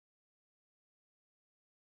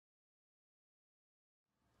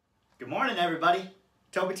Good morning, everybody.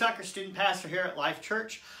 Toby Tucker, student pastor here at Life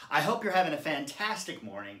Church. I hope you're having a fantastic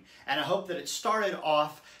morning, and I hope that it started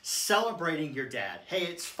off celebrating your dad. Hey,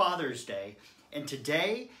 it's Father's Day, and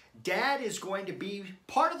today, Dad is going to be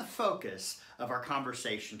part of the focus of our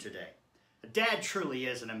conversation today. Dad truly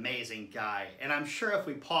is an amazing guy, and I'm sure if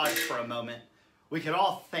we paused for a moment, we could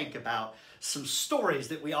all think about some stories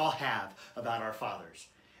that we all have about our fathers.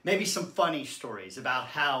 Maybe some funny stories about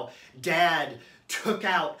how Dad took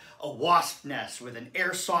out a wasp nest with an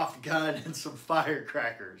airsoft gun and some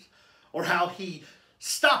firecrackers. Or how he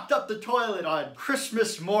stopped up the toilet on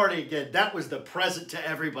Christmas morning and that was the present to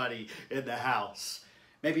everybody in the house.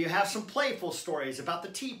 Maybe you have some playful stories about the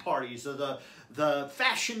tea parties or the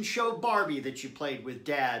fashion show Barbie that you played with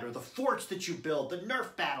Dad, or the forts that you built, the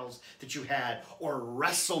Nerf battles that you had, or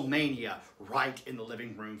WrestleMania right in the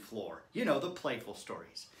living room floor. You know, the playful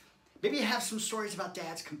stories. Maybe you have some stories about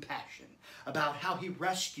Dad's compassion, about how he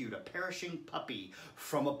rescued a perishing puppy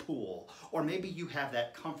from a pool. Or maybe you have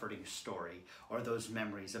that comforting story or those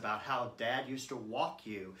memories about how Dad used to walk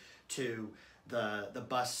you to the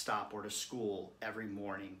bus stop or to school every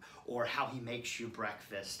morning, or how he makes you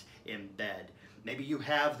breakfast in bed. Maybe you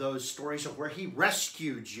have those stories of where he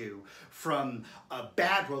rescued you from a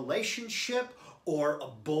bad relationship or a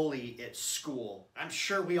bully at school. I'm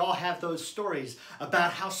sure we all have those stories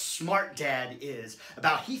about how smart Dad is,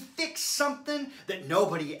 about he fixed something that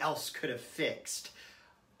nobody else could have fixed.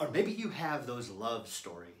 Or maybe you have those love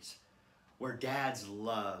stories where Dad's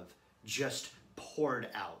love just poured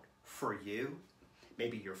out for you,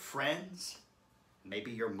 maybe your friends, maybe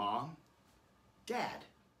your mom. Dad.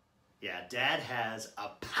 Yeah, Dad has a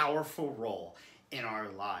powerful role in our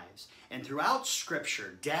lives. And throughout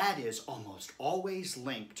Scripture, Dad is almost always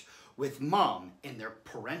linked with Mom in their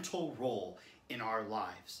parental role in our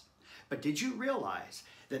lives. But did you realize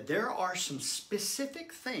that there are some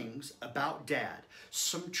specific things about Dad,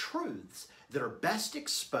 some truths that are best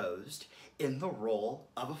exposed in the role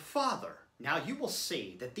of a father? Now you will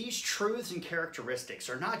see that these truths and characteristics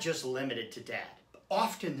are not just limited to Dad, but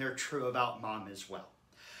often they're true about Mom as well.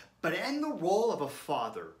 But in the role of a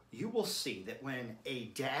father, you will see that when a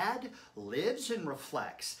dad lives and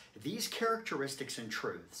reflects these characteristics and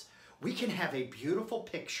truths, we can have a beautiful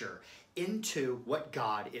picture into what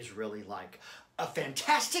God is really like. A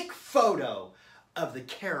fantastic photo of the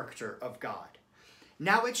character of God.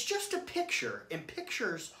 Now, it's just a picture, and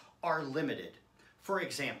pictures are limited. For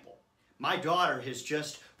example, my daughter has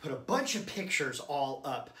just put a bunch of pictures all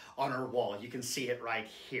up on her wall. You can see it right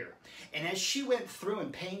here. And as she went through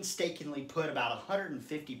and painstakingly put about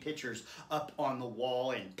 150 pictures up on the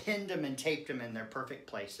wall and pinned them and taped them in their perfect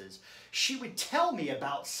places, she would tell me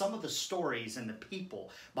about some of the stories and the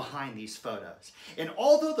people behind these photos. And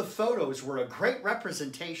although the photos were a great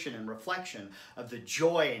representation and reflection of the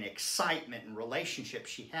joy and excitement and relationship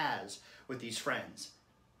she has with these friends,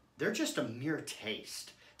 they're just a mere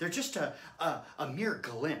taste. They're just a mere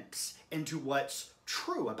glimpse into what's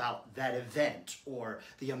true about that event or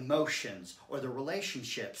the emotions or the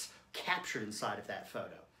relationships captured inside of that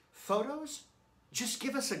photo. Photos just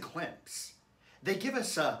give us a glimpse. They give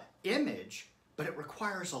us an image, but it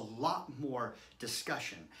requires a lot more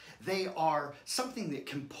discussion. They are something that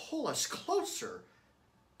can pull us closer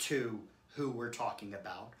to who we're talking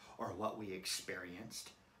about or what we experienced.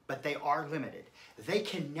 But they are limited. They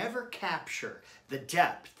can never capture the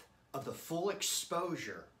depth of the full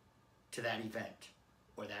exposure to that event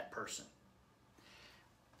or that person.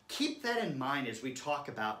 Keep that in mind as we talk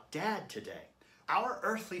about Dad today. Our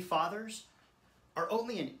earthly fathers are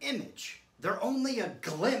only an image. They're only a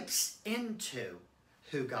glimpse into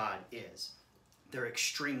who God is. They're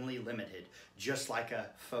extremely limited, just like a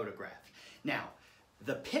photograph. Now,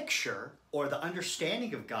 the picture or the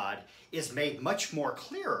understanding of God is made much more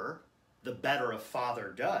clearer the better a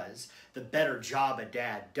father does, the better job a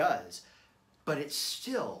dad does, but it's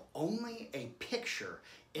still only a picture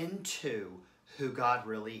into who God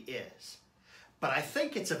really is. But I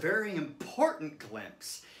think it's a very important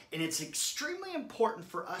glimpse, and it's extremely important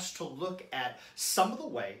for us to look at some of the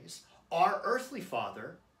ways our earthly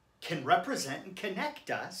father can represent and connect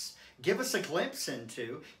us, give us a glimpse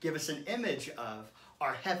into, give us an image of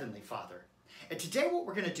our Heavenly Father. And today what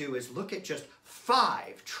we're going to do is look at just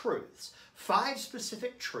 5 truths, 5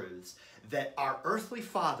 specific truths that our earthly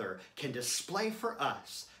Father can display for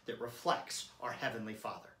us that reflects our Heavenly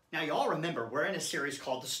Father. Now you all remember we're in a series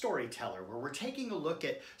called The Storyteller, where we're taking a look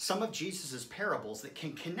at some of Jesus' parables that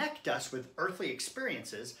can connect us with earthly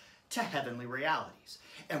experiences to heavenly realities.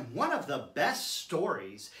 And one of the best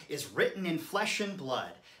stories is written in flesh and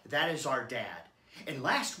blood. That is our dad. And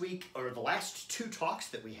last week, or the last two talks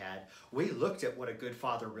that we had, we looked at what a good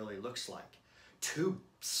father really looks like. Two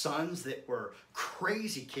sons that were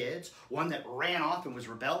crazy kids, one that ran off and was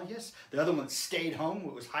rebellious, the other one stayed home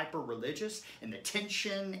and was hyper-religious, and the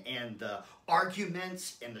tension and the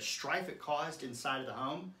arguments and the strife it caused inside of the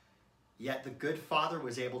home. Yet the good father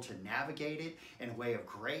was able to navigate it in a way of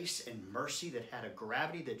grace and mercy that had a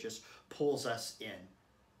gravity that just pulls us in.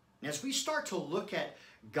 And as we start to look at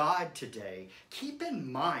God today, keep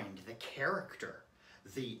in mind the character,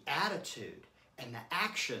 the attitude, and the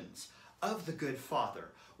actions of the good father,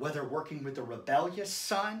 whether working with the rebellious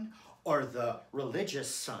son or the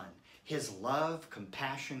religious son. His love,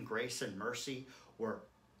 compassion, grace, and mercy were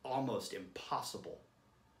almost impossible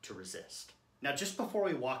to resist. Now, just before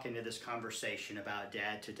we walk into this conversation about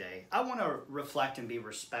Dad today, I want to reflect and be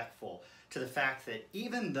respectful to the fact that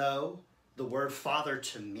even though the word father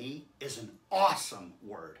to me is an awesome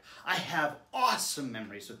word, I have awesome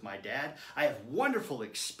memories with my dad. I have wonderful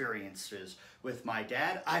experiences with my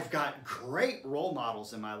dad. I've got great role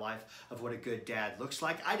models in my life of what a good dad looks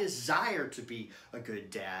like. I desire to be a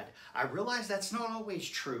good dad. I realize that's not always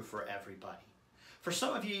true for everybody. For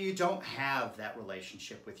some of you, you don't have that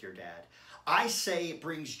relationship with your dad. I say it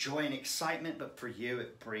brings joy and excitement, but for you,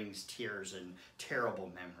 it brings tears and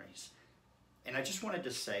terrible memories. And I just wanted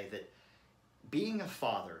to say that being a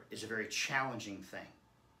father is a very challenging thing.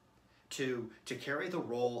 To carry the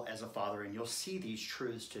role as a father, and you'll see these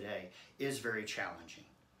truths today, is very challenging.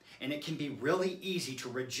 And it can be really easy to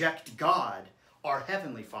reject God, our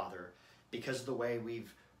Heavenly Father, because of the way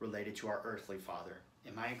we've related to our earthly father.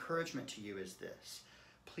 And my encouragement to you is this: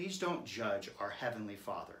 please don't judge our Heavenly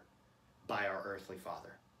Father by our earthly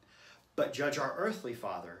father, but judge our earthly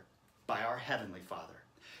father by our Heavenly Father.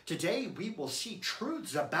 Today we will see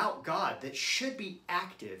truths about God that should be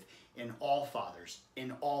active in all fathers,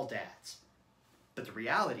 in all dads. But the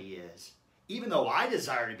reality is, even though I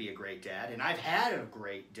desire to be a great dad, and I've had a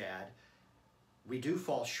great dad, we do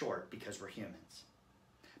fall short because we're humans.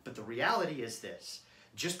 But the reality is this: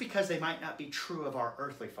 just because they might not be true of our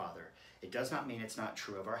earthly father, it does not mean it's not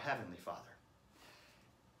true of our Heavenly Father.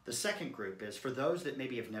 The second group is for those that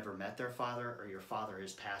maybe have never met their father, or your father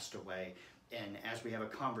has passed away, and as we have a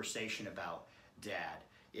conversation about dad,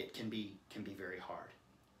 it can be very hard.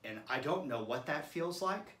 And I don't know what that feels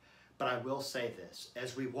like, but I will say this: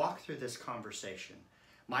 as we walk through this conversation,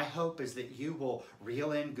 my hope is that you will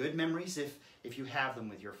reel in good memories if you have them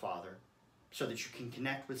with your father, so that you can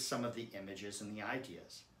connect with some of the images and the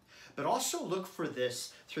ideas. But also look for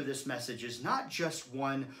this, through this message, is not just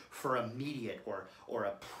one for immediate or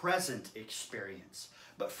a present experience,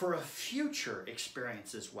 but for a future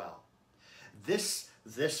experience as well. This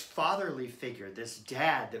fatherly figure, this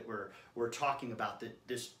dad that we're talking about,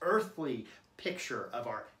 this earthly picture of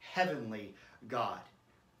our heavenly God,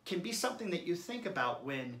 can be something that you think about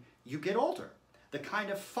when you get older. The kind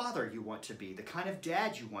of father you want to be, the kind of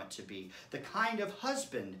dad you want to be, the kind of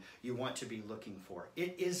husband you want to be looking for.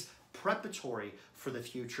 It is preparatory for the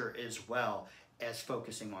future as well as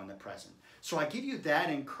focusing on the present. So I give you that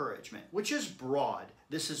encouragement, which is broad.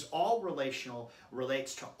 This is all relational,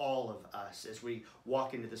 relates to all of us as we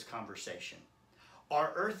walk into this conversation.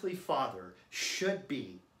 Our earthly father should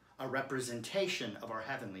be a representation of our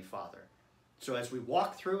Heavenly Father. So as we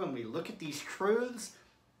walk through and we look at these truths,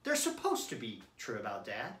 they're supposed to be true about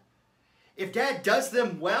Dad. If Dad does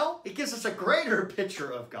them well, it gives us a greater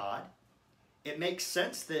picture of God. It makes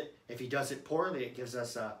sense that if he does it poorly, it gives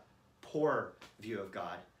us a poor view of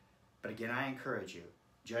God. But again, I encourage you,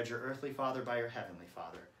 judge your earthly father by your Heavenly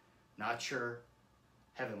Father, not your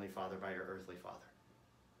Heavenly Father by your earthly father.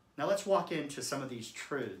 Now let's walk into some of these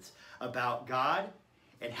truths about God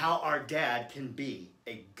and how our dad can be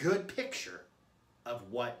a good picture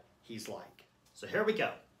of what he's like. So here we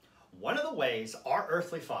go. One of the ways our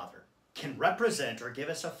earthly father can represent or give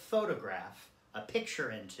us a photograph, a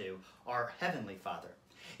picture into our Heavenly Father,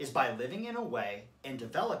 is by living in a way and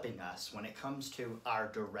developing us when it comes to our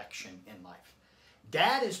direction in life.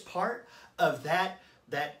 Dad is part of that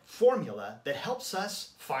formula that helps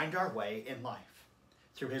us find our way in life.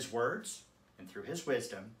 Through his words and through his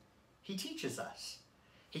wisdom, he teaches us.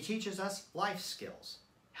 He teaches us life skills,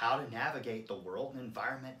 how to navigate the world and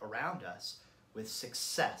environment around us with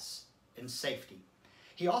success and safety.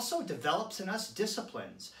 He also develops in us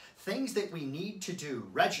disciplines, things that we need to do,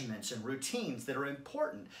 regiments and routines that are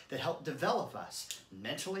important, that help develop us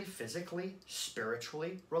mentally, physically,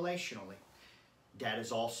 spiritually, relationally. Dad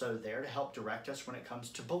is also there to help direct us when it comes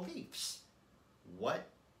to beliefs. What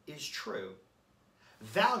is true?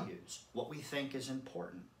 Values, what we think is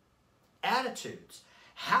important. Attitudes,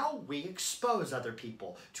 how we expose other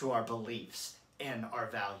people to our beliefs and our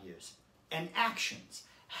values. And actions,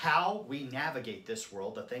 how we navigate this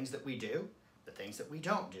world, the things that we do, the things that we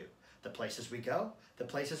don't do, the places we go, the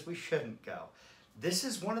places we shouldn't go. This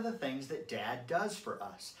is one of the things that Dad does for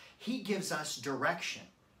us. He gives us direction.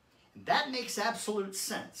 And that makes absolute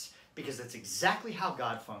sense because that's exactly how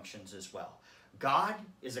God functions as well. God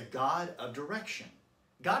is a God of direction.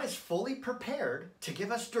 God is fully prepared to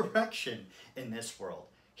give us direction in this world.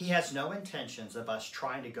 He has no intentions of us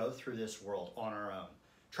trying to go through this world on our own,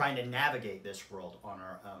 trying to navigate this world on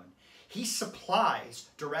our own. He supplies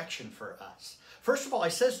direction for us. First of all, he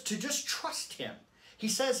says to just trust him. He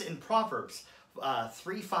says in Proverbs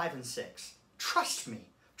 3, 5, and 6, trust me,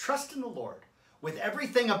 trust in the Lord with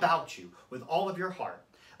everything about you, with all of your heart.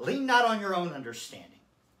 Lean not on your own understanding.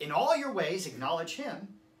 In all your ways, acknowledge him,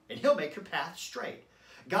 and he'll make your path straight.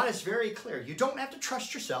 God is very clear. You don't have to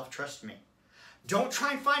trust yourself, trust me. Don't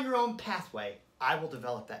try and find your own pathway. I will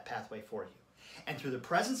develop that pathway for you. And through the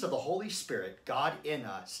presence of the Holy Spirit, God in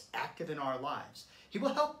us, active in our lives, he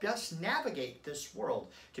will help us navigate this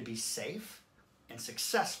world to be safe and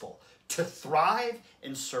successful, to thrive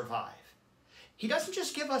and survive. He doesn't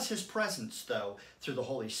just give us his presence, though, through the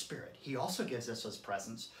Holy Spirit. He also gives us his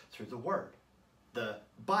presence through the Word, the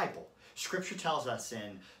Bible. Scripture tells us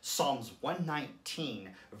in Psalms 119,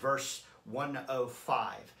 verse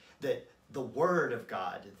 105, that the Word of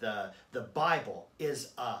God, the Bible,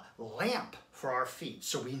 is a lamp for our feet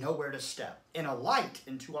so we know where to step, and a light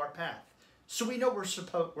into our path so we know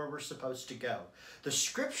where we're supposed to go. The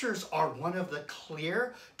Scriptures are one of the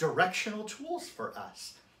clear directional tools for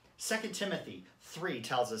us. 2 Timothy 3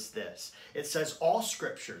 tells us this. It says, all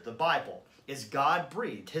Scripture, the Bible, is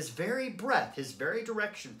God-breathed. His very breath, his very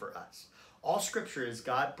direction for us. All Scripture is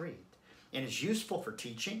God-breathed and is useful for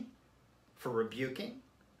teaching, for rebuking,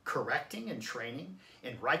 correcting, and training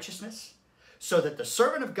in righteousness, so that the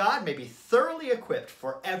servant of God may be thoroughly equipped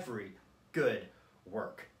for every good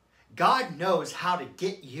work. God knows how to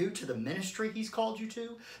get you to the ministry he's called you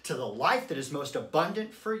to the life that is most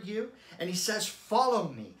abundant for you. And he says, follow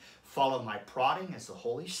me. Follow my prodding as the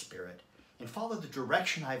Holy Spirit, and follow the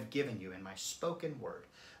direction I've given you in my spoken word,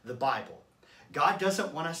 the Bible. God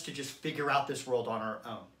doesn't want us to just figure out this world on our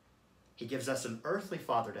own. He gives us an earthly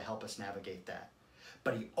father to help us navigate that.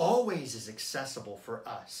 But he always is accessible for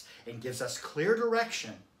us and gives us clear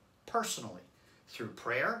direction personally through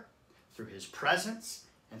prayer, through his presence,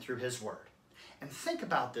 and through his word. And think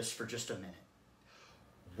about this for just a minute.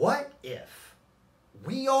 What if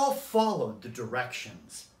we all followed the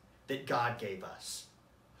directions that God gave us?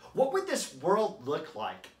 What would this world look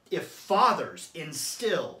like if fathers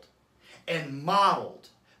instilled and modeled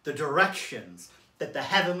the directions that the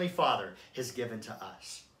Heavenly Father has given to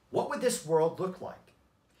us? What would this world look like?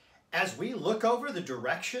 As we look over the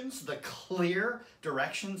directions, the clear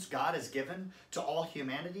directions God has given to all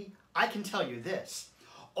humanity, I can tell you this: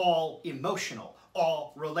 all emotional,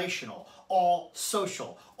 all relational, all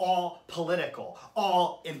social, all political,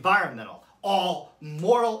 all environmental, all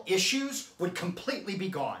moral issues would completely be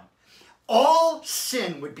gone. All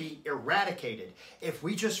sin would be eradicated if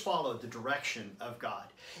we just followed the direction of God.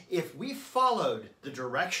 If we followed the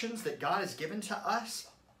directions that God has given to us,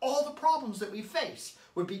 all the problems that we face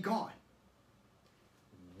would be gone.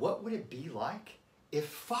 What would it be like if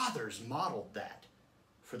fathers modeled that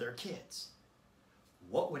for their kids?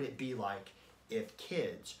 What would it be like if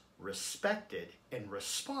kids respected and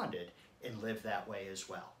responded and lived that way as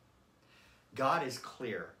well? God is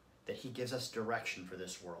clear that he gives us direction for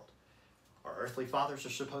this world. Our earthly fathers are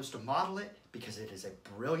supposed to model it because it is a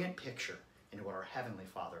brilliant picture into what our Heavenly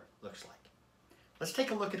Father looks like. Let's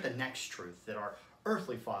take a look at the next truth that our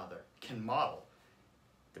earthly father can model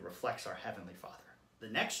that reflects our Heavenly Father. The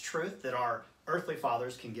next truth that our earthly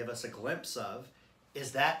fathers can give us a glimpse of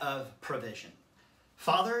is that of provision.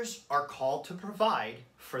 Fathers are called to provide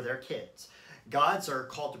for their kids. Fathers are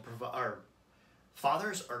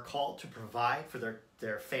called to provide for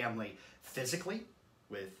their family physically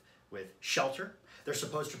with shelter. They're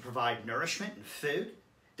supposed to provide nourishment and food.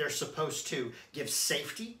 They're supposed to give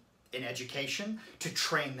safety and education, to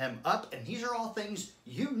train them up. And these are all things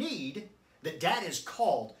you need that dad is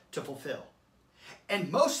called to fulfill. And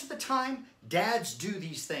most of the time, dads do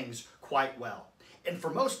these things quite well. And for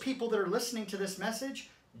most people that are listening to this message,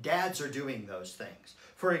 dads are doing those things.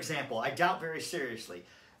 For example, I doubt very seriously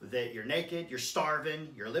that you're naked, you're starving,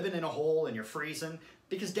 you're living in a hole, and you're freezing,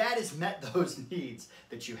 because dad has met those needs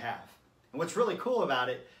that you have. And what's really cool about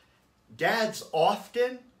it, dads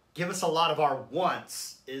often give us a lot of our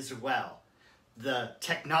wants as well. the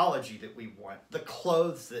technology that we want, the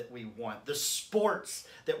clothes that we want, the sports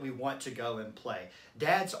that we want to go and play.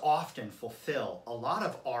 Dads often fulfill a lot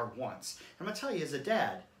of our wants. I'm going to tell you, as a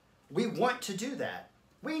dad, we want to do that.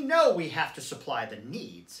 We know we have to supply the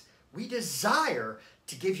needs. We desire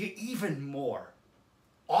to give you even more,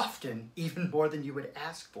 often even more than you would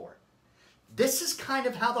ask for. This is kind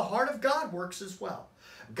of how the heart of God works as well.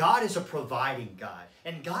 God is a providing God,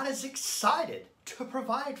 and God is excited to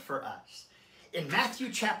provide for us. In Matthew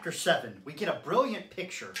chapter 7, we get a brilliant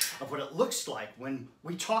picture of what it looks like when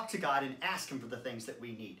we talk to God and ask Him for the things that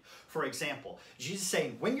we need. For example, Jesus is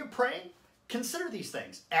saying, when you're praying, consider these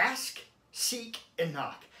things. Ask, seek, and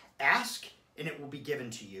knock. Ask, and it will be given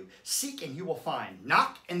to you. Seek, and you will find.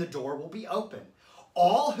 Knock, and the door will be open.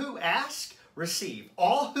 All who ask, receive.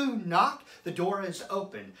 All who knock, the door is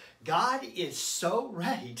open. God is so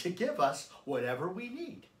ready to give us whatever we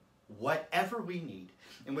need. Whatever we need.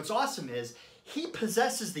 And what's awesome is He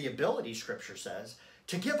possesses the ability, Scripture says,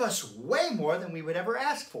 to give us way more than we would ever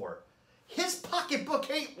ask for. His pocketbook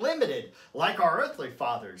ain't limited like our earthly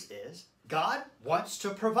father's is. God wants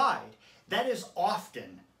to provide. That is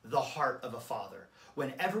often the heart of a father.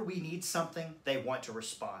 Whenever we need something, they want to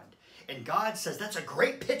respond. And God says, that's a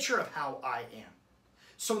great picture of how I am.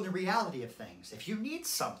 So in the reality of things, if you need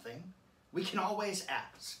something, we can always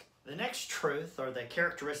ask. The next truth, or the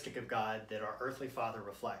characteristic of God that our earthly father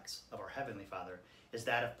reflects of our heavenly Father, is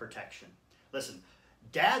that of protection. Listen,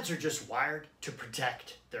 dads are just wired to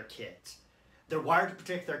protect their kids. They're wired to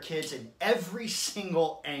protect their kids in every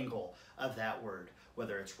single angle of that word,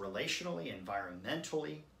 whether it's relationally,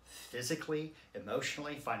 environmentally, physically,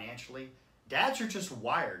 emotionally, financially. Dads are just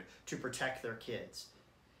wired to protect their kids.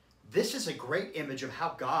 This is a great image of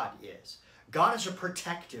how God is. God is a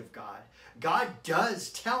protective God. God does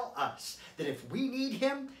tell us that if we need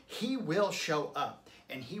Him, He will show up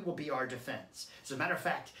and He will be our defense. As a matter of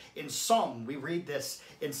fact, in Psalm, we read this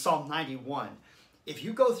in Psalm 91. If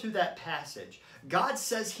you go through that passage, God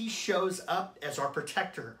says He shows up as our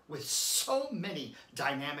protector with so many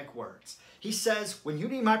dynamic words. He says, when you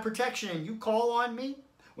need my protection and you call on me,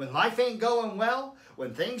 when life ain't going well,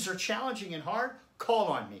 when things are challenging and hard, call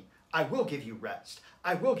on me. I will give you rest.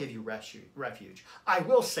 I will give you refuge. I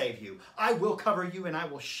will save you. I will cover you and I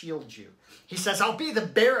will shield you. He says, I'll be the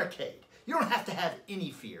barricade. You don't have to have any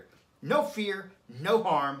fear. No fear, no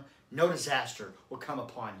harm, no disaster will come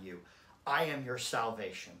upon you. I am your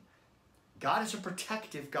salvation. God is a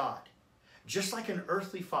protective God. Just like an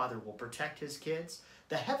earthly father will protect his kids,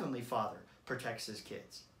 the heavenly Father protects his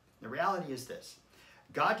kids. The reality is this.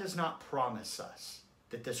 God does not promise us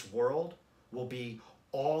that this world will be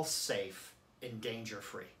all safe and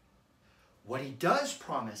danger-free. What He does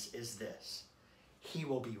promise is this. He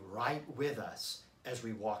will be right with us as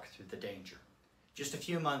we walk through the danger. Just a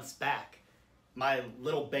few months back, my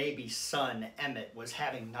little baby son, Emmett, was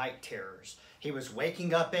having night terrors. He was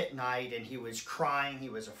waking up at night and he was crying. He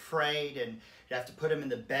was afraid, and you'd have to put him in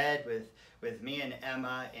the bed with me and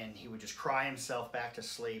Emma, and he would just cry himself back to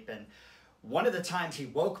sleep. And one of the times he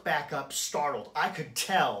woke back up startled. I could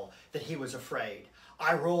tell that he was afraid.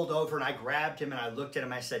 I rolled over and I grabbed him and I looked at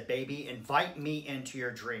him. I said, baby, invite me into your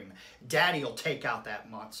dream. Daddy will take out that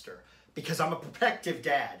monster because I'm a protective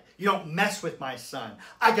dad. You don't mess with my son.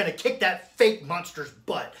 I gotta kick that fake monster's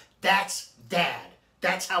butt. That's Dad.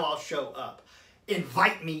 That's how I'll show up.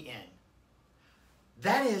 Invite me in.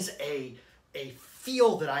 That is a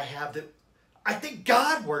feel that I have that I think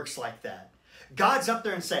God works like that. God's up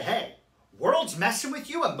there and say, hey, world's messing with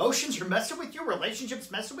you, emotions are messing with you, relationships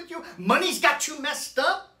messing with you, money's got you messed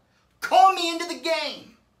up. Call me into the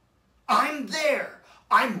game. I'm there.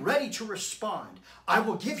 I'm ready to respond. I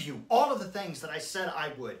will give you all of the things that I said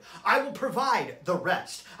I would. I will provide the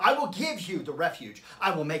rest. I will give you the refuge.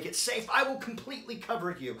 I will make it safe. I will completely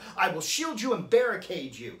cover you. I will shield you and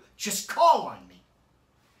barricade you. Just call on me.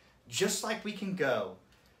 Just like we can go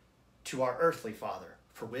to our earthly Father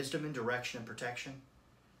for wisdom and direction and protection,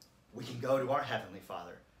 we can go to our heavenly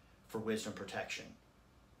Father for wisdom, protection,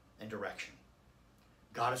 and direction.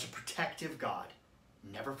 God is a protective God.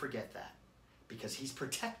 Never forget that, because He's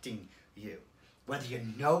protecting you, whether you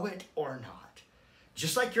know it or not.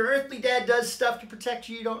 Just like your earthly dad does stuff to protect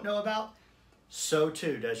you don't know about, so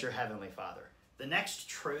too does your heavenly Father. The next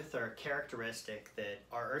truth or characteristic that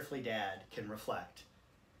our earthly dad can reflect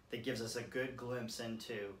that gives us a good glimpse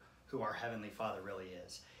into who our heavenly Father really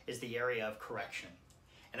is the area of correction.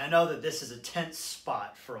 And I know that this is a tense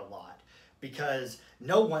spot for a lot because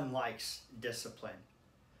no one likes discipline.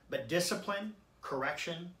 But discipline,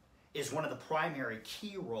 correction, is one of the primary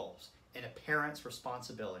key roles in a parent's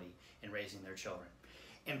responsibility in raising their children.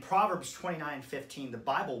 In Proverbs 29:15, the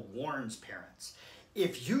Bible warns parents,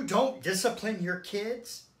 if you don't discipline your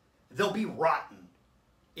kids, they'll be rotten.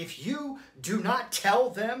 If you do not tell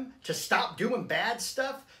them to stop doing bad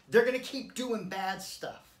stuff, they're going to keep doing bad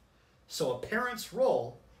stuff. So a parent's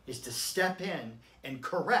role is to step in and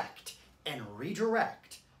correct and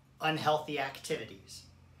redirect unhealthy activities.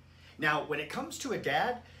 Now, when it comes to a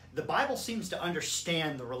dad, the Bible seems to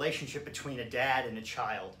understand the relationship between a dad and a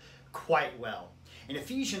child quite well. In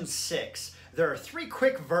Ephesians 6, there are 3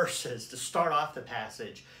 quick verses to start off the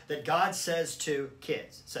passage that God says to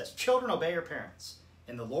kids. It says, children, obey your parents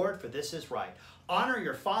in the Lord, for this is right. Honor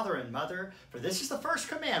your father and mother, for this is the first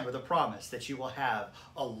command with a promise that you will have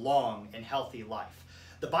a long and healthy life.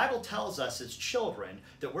 The Bible tells us as children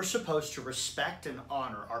that we're supposed to respect and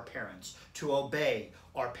honor our parents, to obey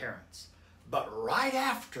our parents. But right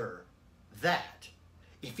after that,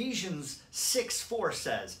 Ephesians 6:4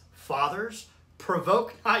 says, fathers,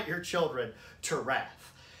 provoke not your children to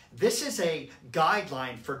wrath. This is a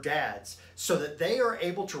guideline for dads so that they are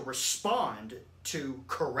able to respond to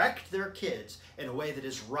correct their kids in a way that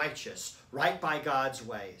is righteous, right by God's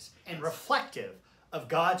ways, and reflective of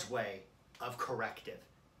God's way of corrective.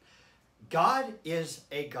 God is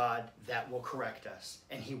a God that will correct us,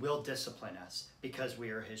 and he will discipline us because we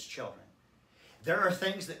are his children. There are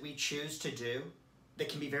things that we choose to do that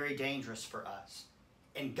can be very dangerous for us.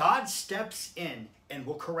 And God steps in and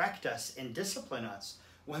will correct us and discipline us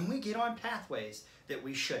when we get on pathways that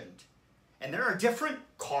we shouldn't. And there are different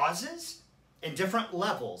causes and different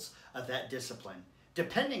levels of that discipline,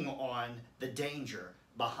 depending on the danger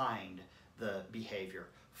behind the behavior.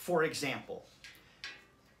 For example,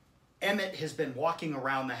 Emmett has been walking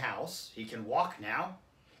around the house. He can walk now,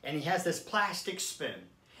 and he has this plastic spoon.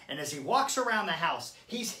 And as he walks around the house,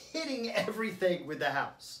 he's hitting everything with the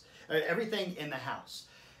house, everything in the house.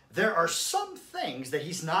 There are some things that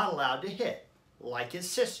he's not allowed to hit, like his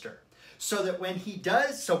sister. So that when he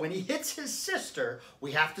hits his sister,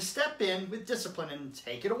 we have to step in with discipline and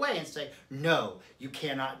take it away and say, no, you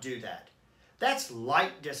cannot do that. That's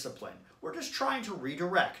light discipline. We're just trying to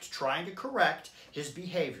redirect, trying to correct his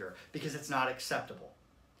behavior because it's not acceptable.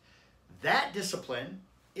 That discipline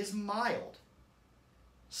is mild.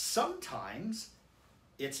 Sometimes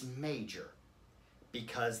it's major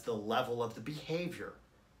because the level of the behavior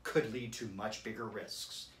could lead to much bigger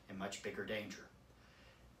risks and much bigger danger.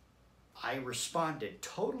 I responded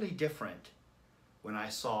totally different when I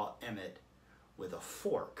saw Emmett with a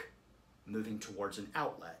fork moving towards an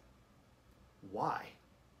outlet. Why?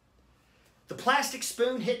 The plastic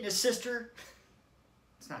spoon hitting his sister,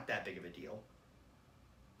 it's not that big of a deal.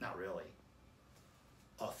 Not really.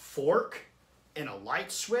 A fork and a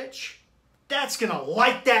light switch, that's gonna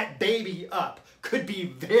light that baby up. Could be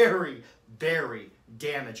very, very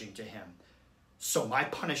damaging to him. So my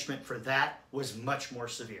punishment for that was much more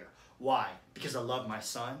severe. Why? Because I love my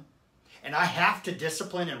son, and I have to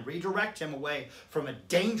discipline and redirect him away from a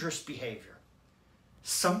dangerous behavior.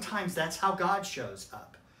 Sometimes that's how God shows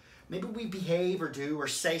up. Maybe we behave or do or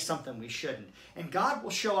say something we shouldn't, and God will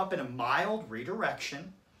show up in a mild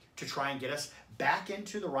redirection to try and get us back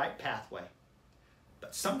into the right pathway.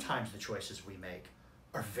 But sometimes the choices we make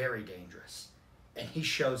are very dangerous, and he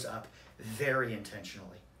shows up very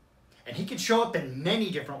intentionally. And he can show up in many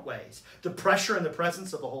different ways. The pressure and the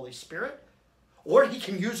presence of the Holy Spirit, or he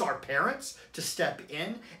can use our parents to step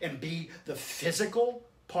in and be the physical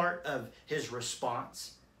part of his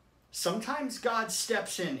response. Sometimes God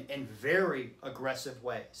steps in very aggressive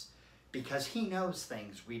ways because he knows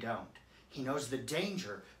things we don't. He knows the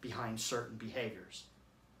danger behind certain behaviors.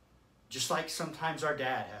 Just like sometimes our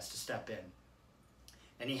dad has to step in.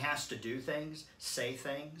 And he has to do things, say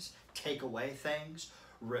things, take away things,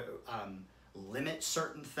 limit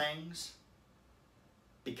certain things,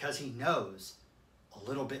 because he knows a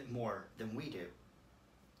little bit more than we do.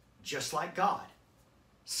 Just like God.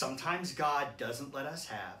 Sometimes God doesn't let us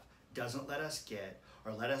have, doesn't let us get,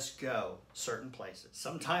 or let us go certain places.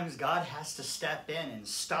 Sometimes God has to step in and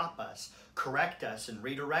stop us, correct us, and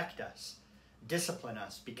redirect us, discipline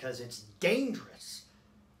us, because it's dangerous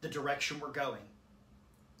the direction we're going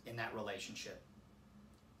in that relationship,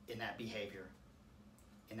 in that behavior,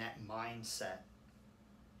 in that mindset.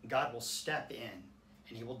 God will step in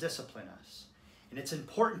and he will discipline us. And it's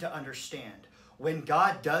important to understand, when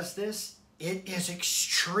God does this, it is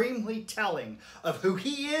extremely telling of who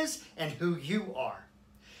he is and who you are.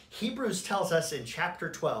 Hebrews tells us in chapter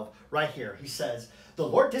 12, right here, he says, the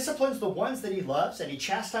Lord disciplines the ones that he loves, and he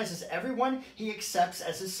chastises everyone he accepts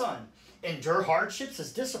as his son. Endure hardships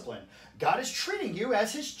as discipline. God is treating you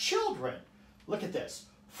as his children. Look at this.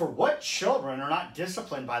 For what children are not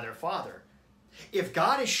disciplined by their father? If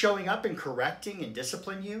God is showing up and correcting and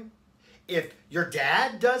disciplining you, if your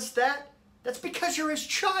dad does that, that's because you're his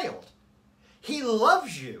child. He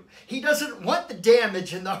loves you. He doesn't want the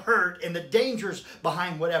damage and the hurt and the dangers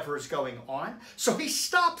behind whatever is going on. So he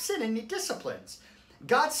stops in and he disciplines.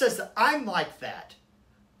 God says that I'm like that.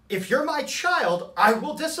 If you're my child, I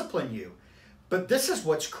will discipline you. But this is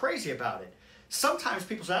what's crazy about it. Sometimes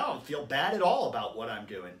people say, I don't feel bad at all about what I'm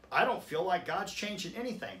doing. I don't feel like God's changing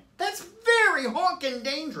anything. That's very honking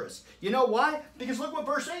dangerous. You know why? Because look what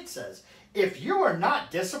verse 8 says. If you are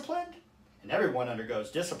not disciplined, and everyone undergoes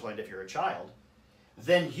discipline if you're a child,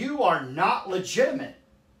 then you are not legitimate.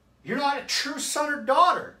 You're not a true son or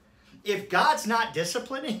daughter. If God's not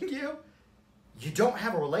disciplining you, you don't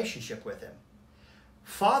have a relationship with him.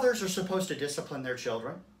 Fathers are supposed to discipline their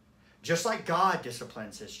children, just like God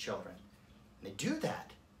disciplines his children. And they do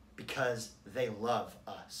that because they love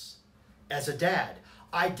us. As a dad,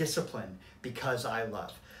 I discipline because I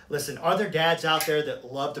love. Listen, are there dads out there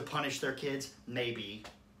that love to punish their kids? Maybe.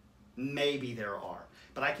 Maybe there are.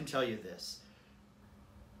 But I can tell you this.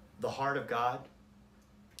 The heart of God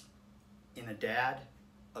in a dad,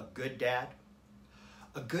 a good dad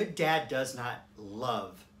does not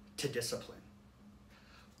love to discipline.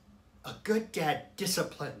 A good dad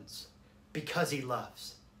disciplines because he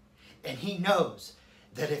loves. And he knows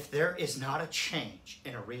that if there is not a change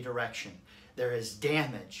in a redirection, there is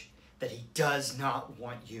damage that he does not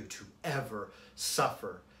want you to ever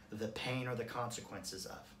suffer the pain or the consequences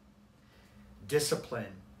of.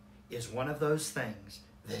 Discipline is one of those things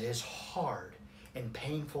that is hard and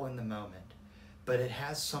painful in the moment, but it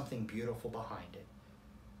has something beautiful behind it.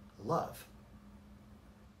 Love.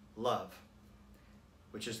 Love,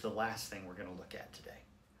 which is the last thing we're going to look at today.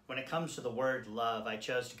 When it comes to the word love, I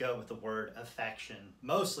chose to go with the word affection,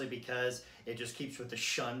 mostly because it just keeps with the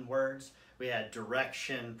shun words. We had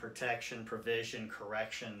direction, protection, provision,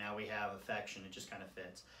 correction. Now we have affection. It just kind of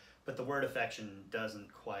fits. But the word affection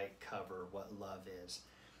doesn't quite cover what love is.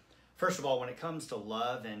 First of all, when it comes to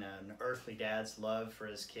love and an earthly dad's love for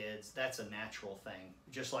his kids, that's a natural thing,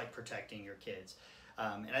 just like protecting your kids.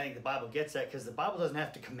 And I think the Bible gets that because the Bible doesn't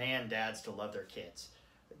have to command dads to love their kids.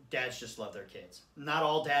 Dads just love their kids. Not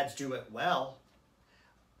all dads do it well,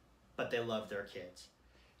 but they love their kids.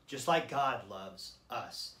 Just like God loves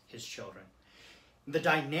us, his children. The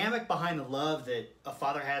dynamic behind the love that a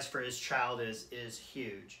father has for his child is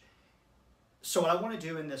huge. So what I want to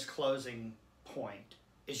do in this closing point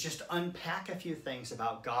is just unpack a few things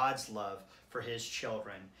about God's love for his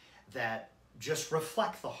children that just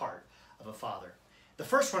reflect the heart of a father. The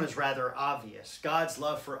first one is rather obvious. God's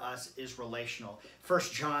love for us is relational. 1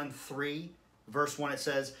 John 3, verse 1, it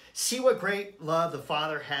says, "See what great love the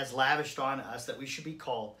Father has lavished on us that we should be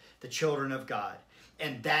called the children of God."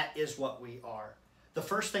 And that is what we are. The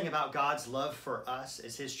first thing about God's love for us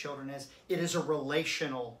as his children is, it is a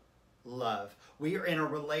relational love. We are in a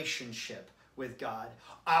relationship with God.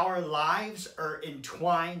 Our lives are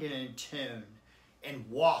entwined and in tune and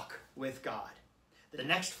walk with God. The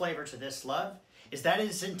next flavor to this love is that it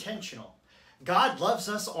is intentional. God loves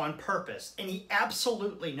us on purpose, and he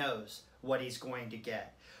absolutely knows what he's going to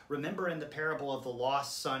get. Remember in the parable of the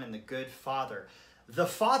lost son and the good father, the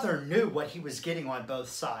father knew what he was getting on both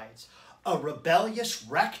sides. A rebellious,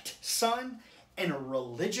 wrecked son and a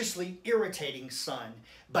religiously irritating son,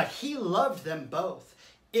 but he loved them both.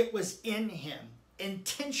 It was in him.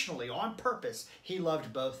 Intentionally, on purpose, he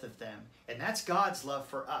loved both of them. And that's God's love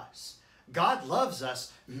for us. God loves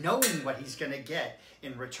us knowing what he's going to get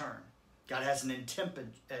in return. God has an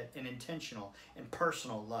intentional and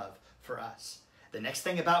personal love for us. The next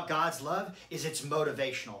thing about God's love is it's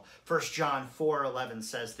motivational. 1 John 4:11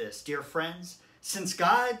 says this, "Dear friends, since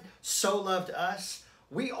God so loved us,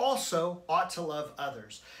 we also ought to love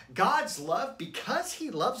others." God's love, because he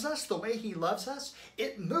loves us the way he loves us,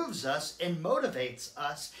 it moves us and motivates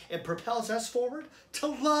us and propels us forward to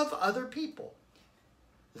love other people.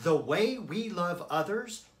 The way we love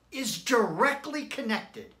others is directly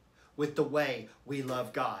connected with the way we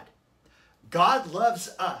love God. God loves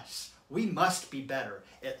us. We must be better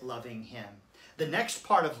at loving him. The next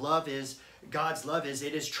part of love is, God's love is,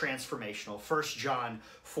 it is transformational. 1 John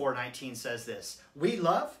 4:19 says this, "We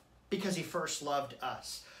love because he first loved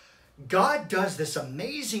us." God does this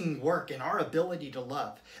amazing work in our ability to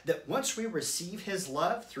love, that once we receive his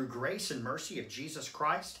love through grace and mercy of Jesus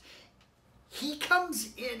Christ, he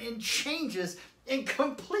comes in and changes and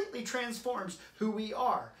completely transforms who we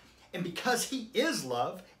are. And because he is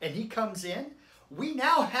love and he comes in, we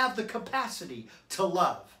now have the capacity to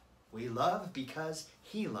love. We love because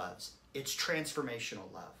he loves. It's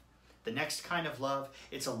transformational love. The next kind of love,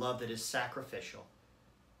 it's a love that is sacrificial.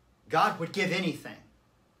 God would give anything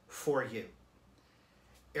for you.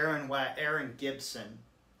 Aaron Gibson,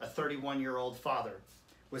 a 31-year-old father,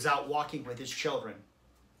 was out walking with his children.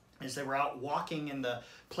 As they were out walking in the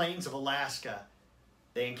plains of Alaska,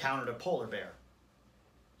 they encountered a polar bear.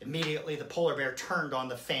 Immediately, the polar bear turned on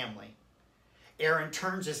the family. Aaron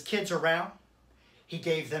turns his kids around. He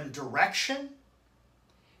gave them direction,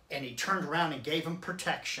 and he turned around and gave them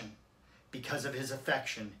protection because of his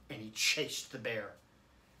affection, and he chased the bear.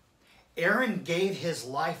 Aaron gave his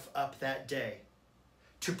life up that day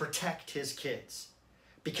to protect his kids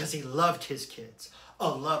because he loved his kids, a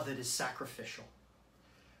love that is sacrificial.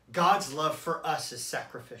 God's love for us is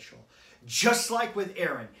sacrificial. Just like with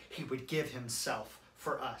Aaron, he would give himself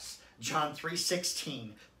for us. John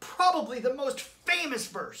 3:16, probably the most famous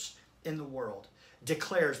verse in the world,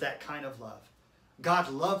 declares that kind of love. God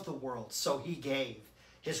loved the world, so he gave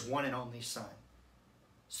his one and only Son,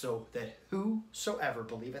 so that whosoever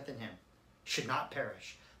believeth in him should not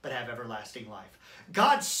perish, but have everlasting life.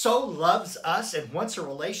 God so loves us and wants a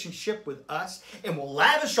relationship with us and will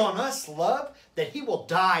lavish on us love that he will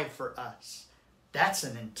die for us. That's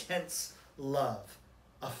an intense love,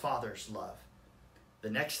 a father's love. The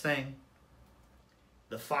next thing,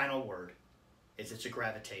 the final word, is it's a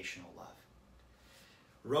gravitational love.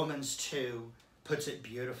 Romans 2 puts it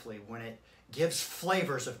beautifully when it gives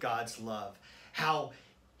flavors of God's love, how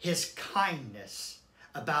his kindness,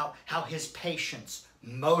 about how his patience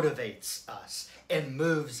motivates us and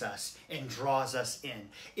moves us and draws us in.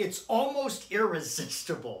 It's almost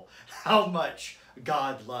irresistible how much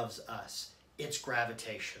God loves us. It's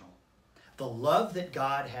gravitational. The love that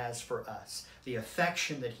God has for us, the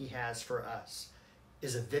affection that he has for us,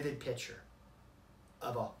 is a vivid picture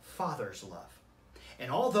of a father's love.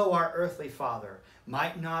 And although our earthly father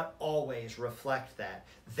might not always reflect that,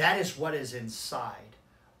 that is what is inside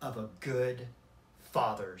of a good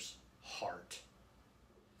father's heart.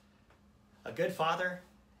 A good father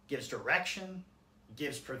gives direction,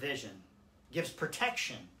 gives provision, gives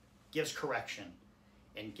protection, gives correction,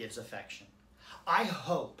 and gives affection. I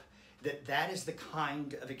hope that that is the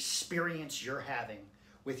kind of experience you're having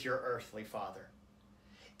with your earthly father.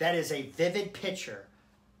 That is a vivid picture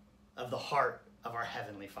of the heart of our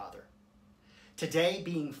Heavenly Father. Today,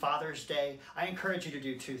 being Father's Day, I encourage you to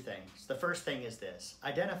do two things. The first thing is this: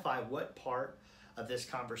 identify what part of this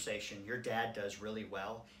conversation your dad does really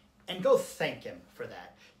well, and go thank him for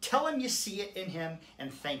that. Tell him you see it in him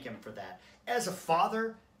and thank him for that. As a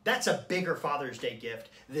father, that's a bigger Father's Day gift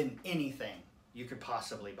than anything you could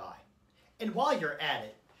possibly buy. And while you're at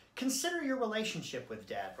it, consider your relationship with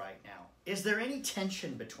Dad right now. Is there any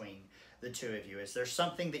tension between the two of you? Is there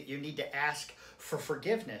something that you need to ask for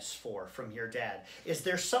forgiveness for from your dad? Is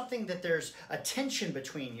there something that there's a tension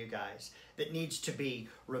between you guys that needs to be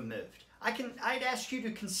removed? I'd ask you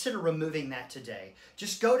to consider removing that today.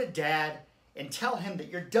 Just go to Dad and tell him that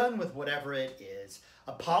you're done with whatever it is.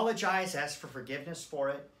 Apologize, ask for forgiveness for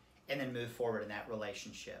it, and then move forward in that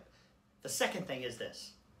relationship. The second thing is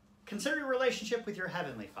this: consider your relationship with your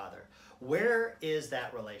Heavenly Father. Where is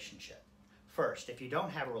that relationship? First, if you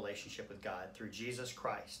don't have a relationship with God through Jesus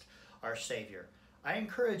Christ, our Savior, I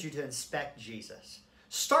encourage you to inspect Jesus.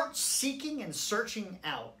 Start seeking and searching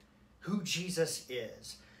out who Jesus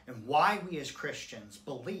is and why we as Christians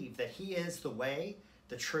believe that he is the way,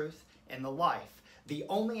 the truth, and the life, the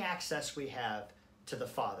only access we have to the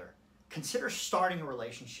Father. Consider starting a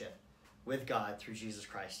relationship with God through Jesus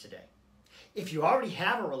Christ today. If you already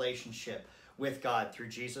have a relationship with God through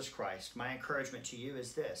Jesus Christ, my encouragement to you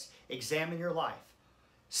is this: examine your life.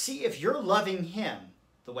 See if you're loving him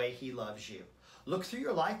the way he loves you. Look through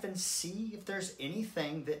your life and see if there's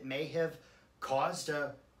anything that may have caused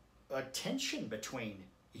a tension between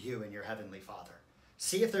you and your Heavenly Father.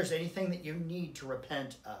 See if there's anything that you need to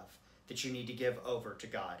repent of, that you need to give over to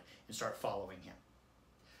God and start following him.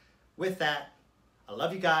 With that, I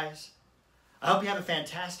love you guys. I hope you have a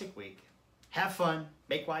fantastic week. Have fun,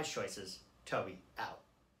 make wise choices. Toby, out.